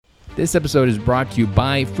This episode is brought to you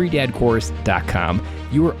by freedadcourse.com.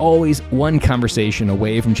 You are always one conversation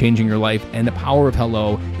away from changing your life, and the power of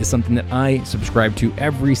hello is something that I subscribe to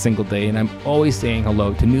every single day, and I'm always saying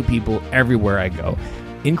hello to new people everywhere I go.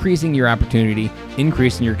 Increasing your opportunity,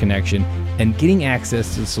 increasing your connection, and getting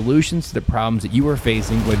access to the solutions to the problems that you are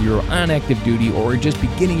facing, whether you're on active duty or just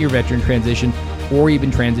beginning your veteran transition or even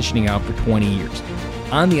transitioning out for 20 years.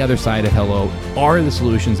 On the other side of hello are the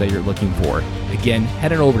solutions that you're looking for. Again,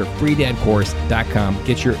 head on over to freedadcourse.com.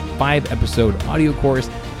 Get your 5-episode audio course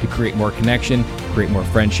to create more connection, create more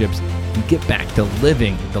friendships, and get back to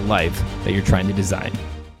living the life that you're trying to design.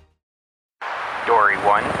 Dory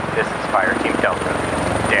 1, this is Fire Team Delta.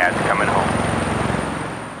 Dad's coming home.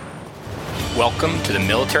 Welcome to the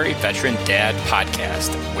Military Veteran Dad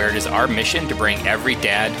Podcast, where it is our mission to bring every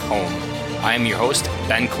dad home. I am your host,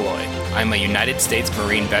 Ben Killoy. I'm a United States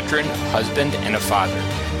Marine veteran, husband, and a father.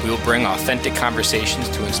 We will bring authentic conversations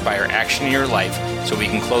to inspire action in your life so we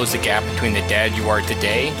can close the gap between the dad you are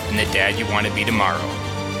today and the dad you want to be tomorrow.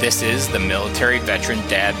 This is the Military Veteran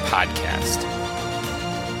Dad Podcast.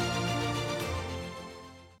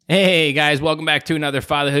 Hey guys, welcome back to another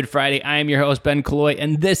Fatherhood Friday. I am your host, Ben Killoy,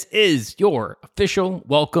 and this is your official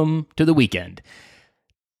welcome to the weekend.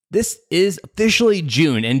 This is officially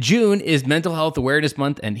June, and June is Mental Health Awareness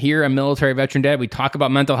Month, and here on Military Veteran Dad, we talk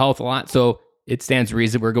about mental health a lot, so it stands to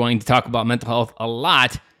reason we're going to talk about mental health a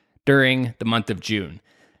lot during the month of June.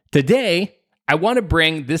 Today, I want to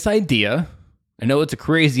bring this idea. I know it's a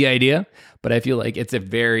crazy idea, but I feel like it's a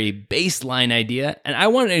very baseline idea, and I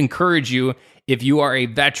want to encourage you, if you are a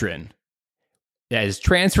veteran that is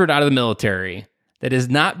transferred out of the military, that has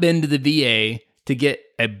not been to the VA, to get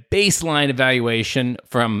a baseline evaluation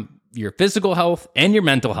from your physical health and your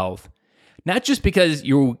mental health, not just because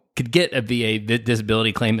you could get a VA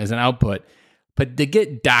disability claim as an output, but to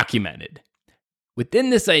get documented. Within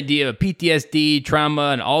this idea of PTSD, trauma,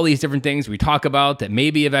 and all these different things we talk about that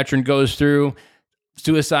maybe a veteran goes through,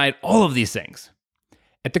 suicide, all of these things.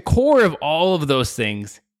 At the core of all of those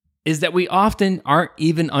things is that we often aren't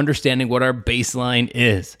even understanding what our baseline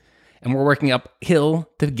is, and we're working uphill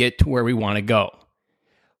to get to where we want to go.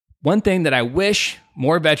 One thing that I wish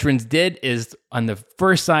more veterans did is on the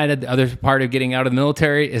first side of the other part of getting out of the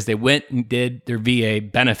military is they went and did their VA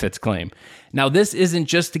benefits claim. Now, this isn't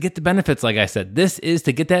just to get the benefits, like I said. This is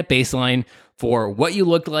to get that baseline for what you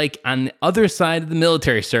look like on the other side of the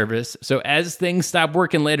military service. So as things stop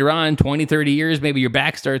working later on, 20, 30 years, maybe your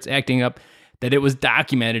back starts acting up, that it was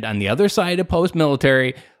documented on the other side of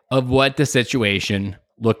post-military of what the situation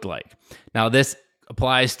looked like. Now, this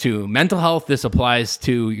applies to mental health. This applies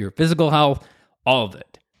to your physical health, all of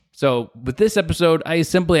it. So with this episode, I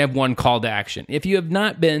simply have one call to action. If you have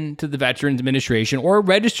not been to the Veterans Administration or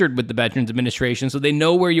registered with the Veterans Administration so they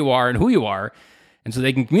know where you are and who you are, and so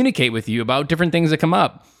they can communicate with you about different things that come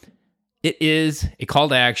up, it is a call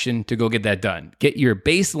to action to go get that done. Get your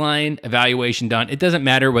baseline evaluation done. It doesn't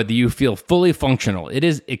matter whether you feel fully functional. It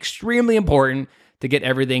is extremely important to get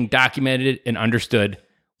everything documented and understood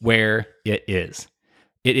where it is.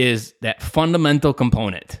 It is that fundamental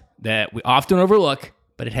component that we often overlook,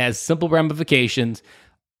 but it has simple ramifications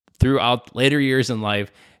throughout later years in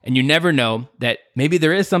life. And you never know that maybe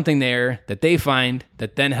there is something there that they find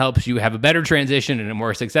that then helps you have a better transition and a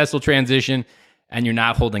more successful transition, and you're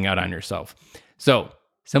not holding out on yourself. So,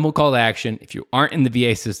 simple call to action. If you aren't in the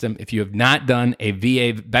VA system, if you have not done a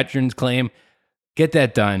VA veterans claim, get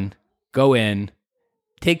that done. Go in.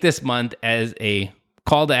 Take this month as a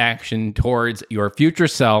call to action towards your future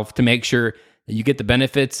self to make sure that you get the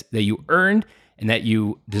benefits that you earned and that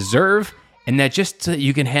you deserve, and that just so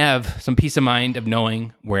you can have some peace of mind of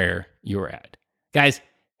knowing where you're at. Guys,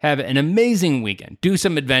 have an amazing weekend. Do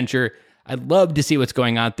some adventure. I'd love to see what's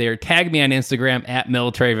going on there. Tag me on Instagram at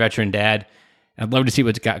Military Veteran Dad. I'd love to see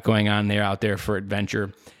what's got going on there out there for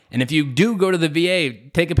adventure. And if you do go to the VA,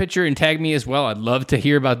 take a picture and tag me as well. I'd love to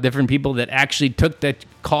hear about different people that actually took that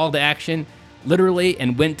call to action literally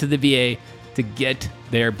and went to the VA to get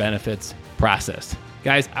their benefits processed.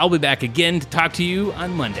 Guys, I'll be back again to talk to you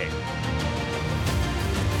on Monday.